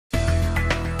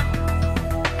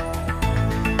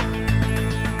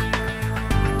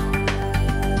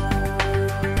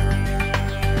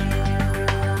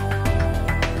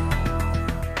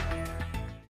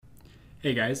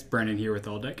Hey guys, Brandon here with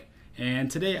AllDeck, and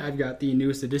today I've got the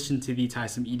newest addition to the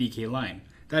TySOM EDK line.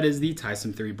 That is the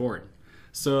TySOM-3 board.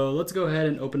 So let's go ahead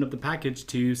and open up the package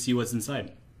to see what's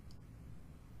inside.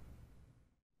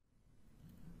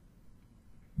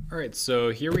 Alright, so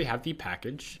here we have the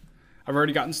package. I've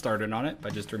already gotten started on it by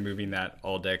just removing that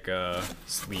AllDeck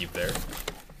sleeve there.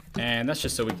 And that's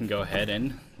just so we can go ahead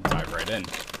and dive right in.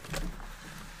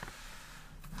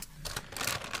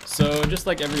 So just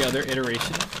like every other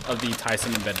iteration of the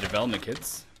TySOM Embedded Development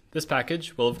Kits, this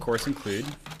package will of course include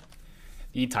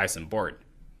the TySOM board,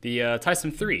 the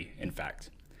TySOM-3 in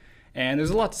fact. And there's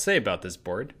a lot to say about this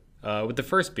board, with the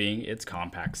first being its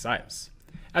compact size.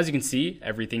 As you can see,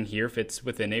 everything here fits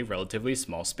within a relatively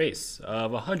small space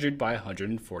of 100 by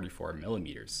 144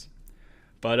 millimeters.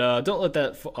 But don't let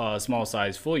that small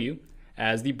size fool you,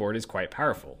 as the board is quite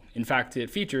powerful. In fact, it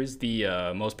features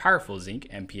the most powerful Zynq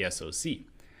MPSoC.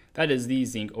 That is the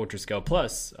Zynq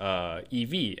UltraScale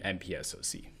EV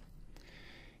MPSoC.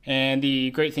 And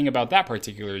the great thing about that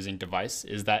particular Zynq device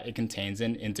is that it contains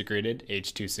an integrated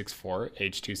H.264,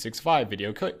 H.265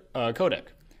 video codec,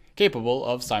 capable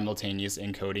of simultaneous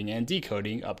encoding and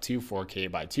decoding up to 4K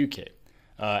by 2K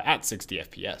at 60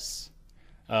 FPS.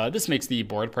 This makes the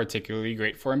board particularly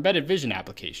great for embedded vision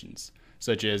applications,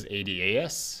 such as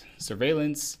ADAS,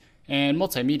 surveillance, and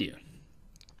multimedia.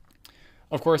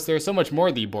 Of course, there's so much more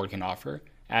the board can offer,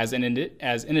 as in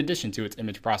addition to its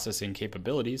image processing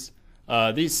capabilities,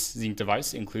 this Zynq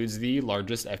device includes the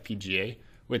largest FPGA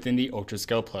within the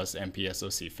UltraScale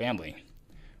MPSoC family,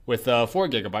 with 4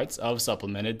 GB of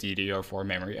supplemented DDR4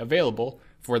 memory available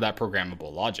for that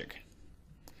programmable logic.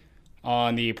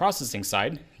 On the processing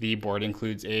side, the board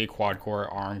includes a quad-core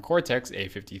ARM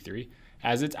Cortex-A53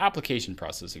 as its application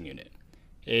processing unit,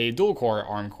 a dual-core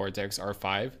ARM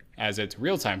Cortex-R5 as its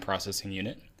real-time processing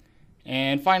unit,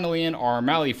 and finally an ARM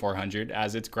Mali 400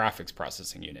 as its graphics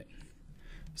processing unit.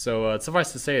 So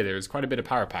suffice to say, there's quite a bit of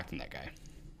power packed in that guy.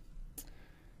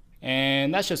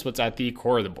 And that's just what's at the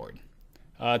core of the board.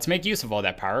 To make use of all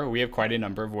that power, we have quite a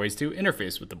number of ways to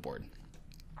interface with the board.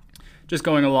 Just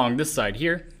going along this side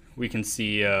here, we can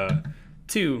see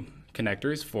 2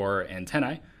 connectors for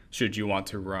antennae, should you want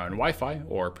to run Wi-Fi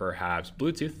or perhaps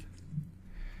Bluetooth.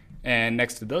 And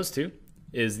next to those 2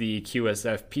 is the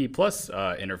QSFP Plus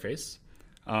interface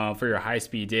for your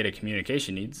high-speed data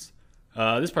communication needs.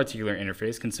 This particular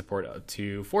interface can support up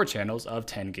to 4 channels of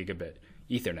 10 gigabit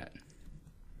Ethernet.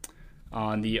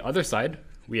 On the other side,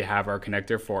 we have our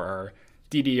connector for our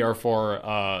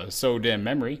DDR4 SODIMM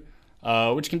memory,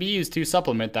 which can be used to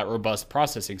supplement that robust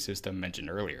processing system mentioned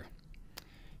earlier.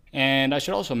 And I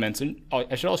should also mention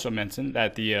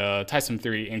that the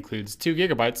TySOM-3 includes 2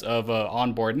 gigabytes of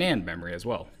onboard NAND memory as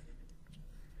well.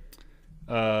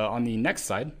 On the next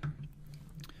side,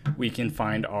 we can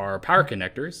find our power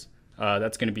connectors.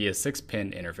 That's going to be a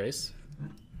 6-pin interface.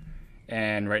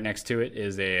 And right next to it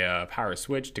is a power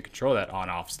switch to control that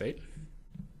on-off state.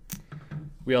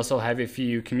 We also have a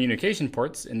few communication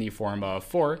ports in the form of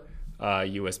 4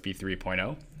 USB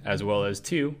 3.0, as well as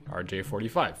 2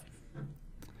 RJ45.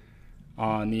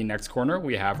 On the next corner,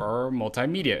 we have our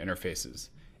multimedia interfaces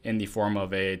in the form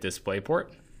of a display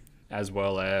port, as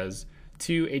well as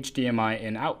 2 HDMI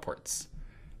in-out ports.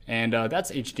 And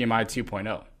that's HDMI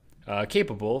 2.0,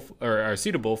 capable or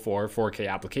suitable for 4K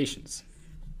applications.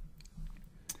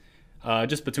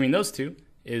 Just between those 2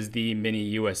 is the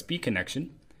mini USB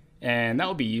connection, and that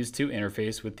will be used to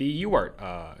interface with the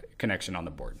UART connection on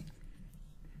the board.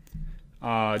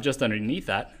 Just underneath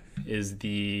that is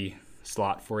the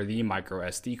slot for the micro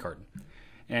SD card,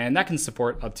 and that can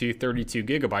support up to 32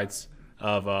 gigabytes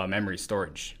of memory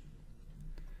storage.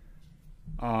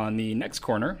 On the next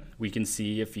corner, we can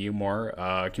see a few more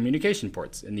communication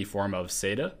ports in the form of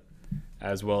SATA,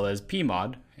 as well as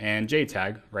PMOD and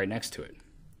JTAG right next to it.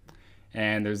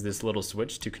 And there's this little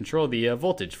switch to control the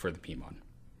voltage for the PMOD.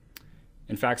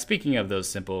 In fact, speaking of those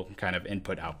simple kind of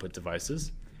input-output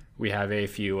devices, we have a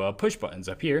few push buttons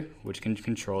up here, which can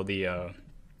control the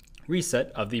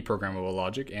reset of the programmable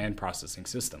logic and processing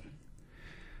system.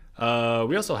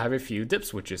 We also have a few dip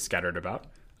switches scattered about,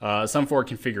 some for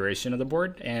configuration of the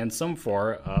board and some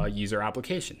for user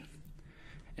application.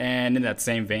 And in that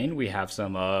same vein, we have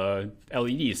some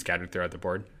LEDs scattered throughout the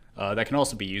board that can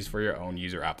also be used for your own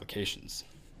user applications.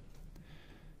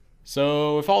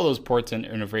 So if all those ports and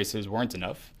interfaces weren't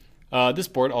enough, this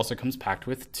board also comes packed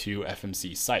with 2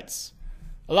 FMC sites,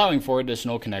 allowing for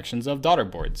additional connections of daughter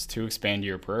boards to expand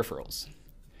your peripherals.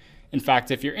 In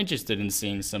fact, if you're interested in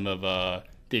seeing some of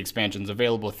the expansions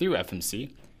available through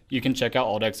FMC, you can check out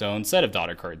AllDeck's own set of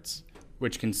daughter cards,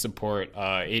 which can support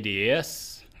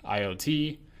ADAS,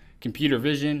 IoT, computer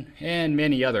vision, and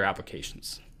many other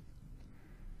applications.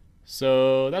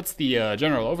 So that's the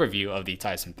general overview of the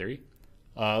TySOM-3.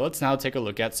 Let's now take a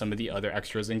look at some of the other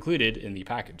extras included in the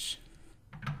package.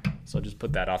 So I'll just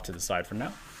put that off to the side for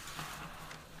now.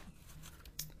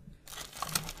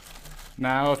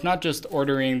 Now, if not just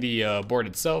ordering the board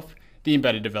itself, the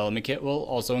Embedded Development Kit will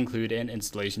also include an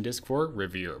installation disk for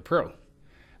Reviewer Pro,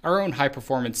 our own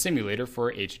high-performance simulator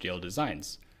for HDL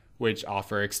designs, which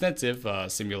offer extensive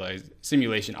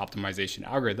simulation optimization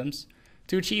algorithms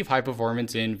to achieve high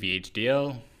performance in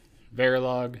VHDL,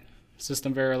 Verilog,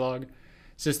 System Verilog,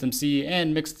 System C,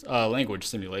 and mixed language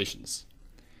simulations.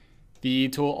 The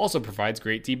tool also provides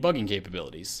great debugging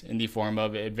capabilities in the form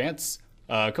of advanced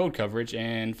code coverage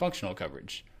and functional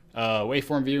coverage,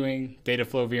 waveform viewing, data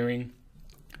flow viewing,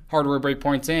 hardware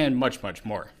breakpoints, and much, much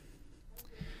more.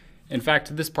 In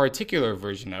fact, this particular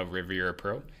version of Reviewer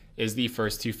Pro is the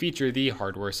first to feature the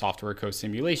hardware-software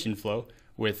co-simulation flow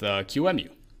with QEMU.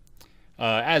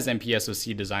 As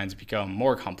MPSoC designs become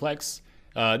more complex,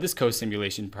 this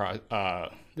co-simulation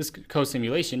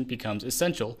becomes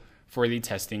essential for the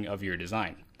testing of your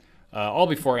design, all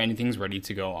before anything's ready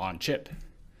to go on chip.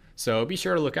 So be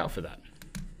sure to look out for that.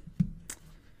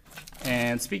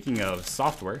 And speaking of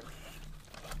software,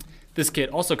 this kit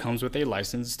also comes with a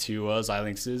license to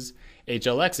Xilinx's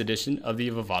HLX edition of the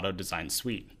Vivado Design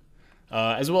Suite,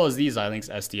 as well as the Xilinx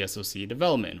SDSoC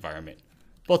development environment,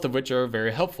 both of which are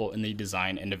very helpful in the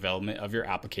design and development of your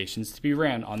applications to be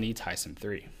ran on the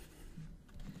TySOM-3.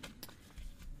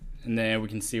 And then we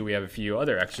can see we have a few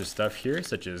other extra stuff here,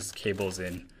 such as cables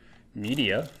and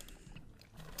media.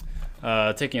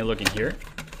 Taking a look in here,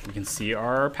 we can see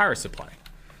our power supply.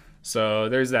 So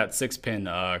there's that 6-pin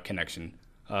connection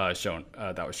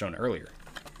that was shown earlier.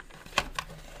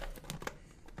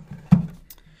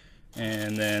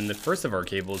 And then the first of our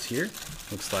cables here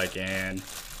looks like an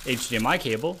HDMI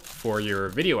cable for your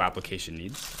video application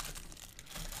needs.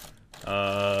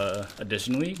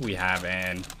 Additionally, we have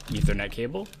an Ethernet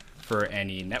cable for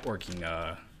any networking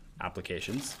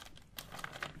applications.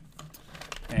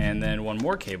 And then one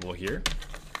more cable here.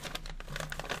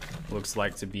 Looks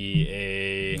like to be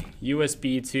a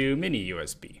USB to mini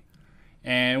USB.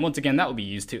 And once again, that will be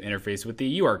used to interface with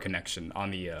the UART connection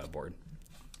on the board.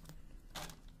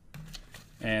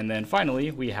 And then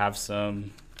finally, we have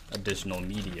some additional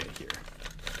media here.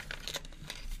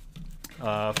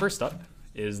 First up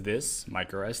is this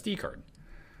micro SD card.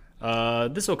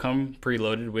 This will come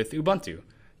preloaded with Ubuntu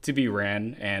to be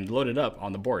ran and loaded up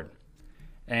on the board.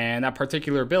 And that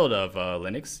particular build of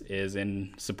Linux is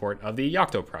in support of the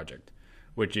Yocto project,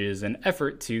 which is an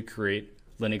effort to create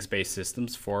Linux-based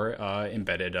systems for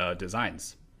embedded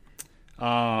designs.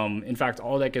 In fact,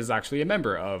 Aldec is actually a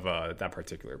member of that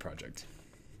particular project.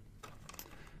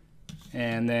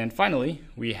 And then finally,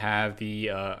 we have the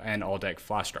an Aldec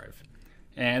flash drive.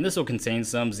 And this will contain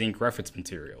some Zynq reference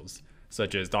materials,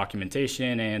 such as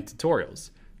documentation and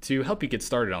tutorials, to help you get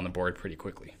started on the board pretty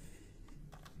quickly.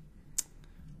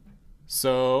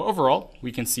 So overall,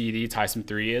 we can see the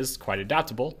TySOM-3 is quite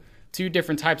adaptable to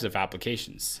different types of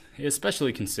applications,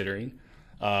 especially considering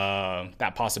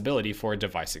that possibility for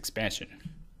device expansion.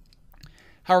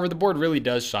 However, the board really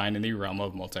does shine in the realm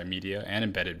of multimedia and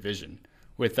embedded vision,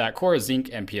 with that core Zynq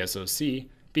MPSoC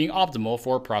being optimal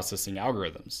for processing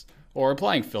algorithms, or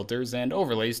applying filters and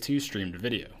overlays to streamed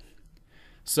video.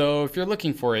 So if you're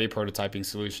looking for a prototyping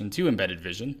solution to embedded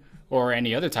vision, or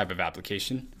any other type of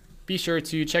application, be sure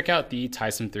to check out the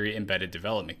TySOM-3 Embedded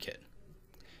Development Kit.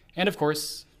 And of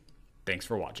course, thanks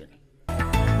for watching.